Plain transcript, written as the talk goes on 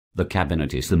The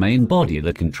Cabinet is the main body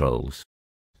that controls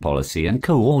policy and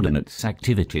coordinates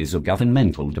activities of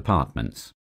governmental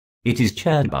departments. It is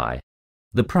chaired by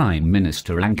the Prime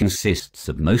Minister and consists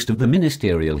of most of the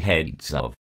ministerial heads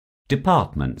of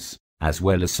departments, as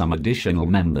well as some additional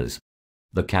members.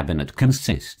 The Cabinet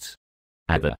consists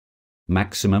of a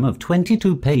maximum of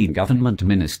 22 paid government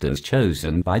ministers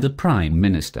chosen by the Prime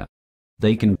Minister.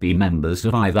 They can be members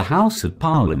of either House of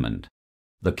Parliament.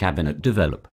 The Cabinet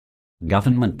develop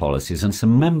government policies and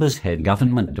some members head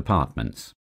government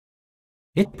departments.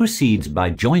 It proceeds by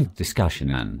joint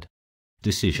discussion and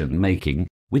decision-making,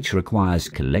 which requires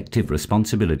collective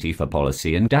responsibility for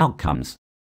policy and outcomes.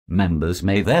 Members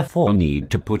may therefore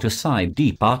need to put aside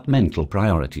departmental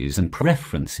priorities and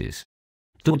preferences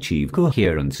to achieve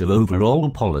coherence of overall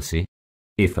policy.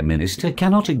 If a minister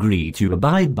cannot agree to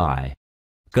abide by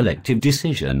collective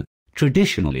decision,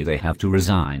 traditionally they have to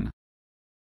resign.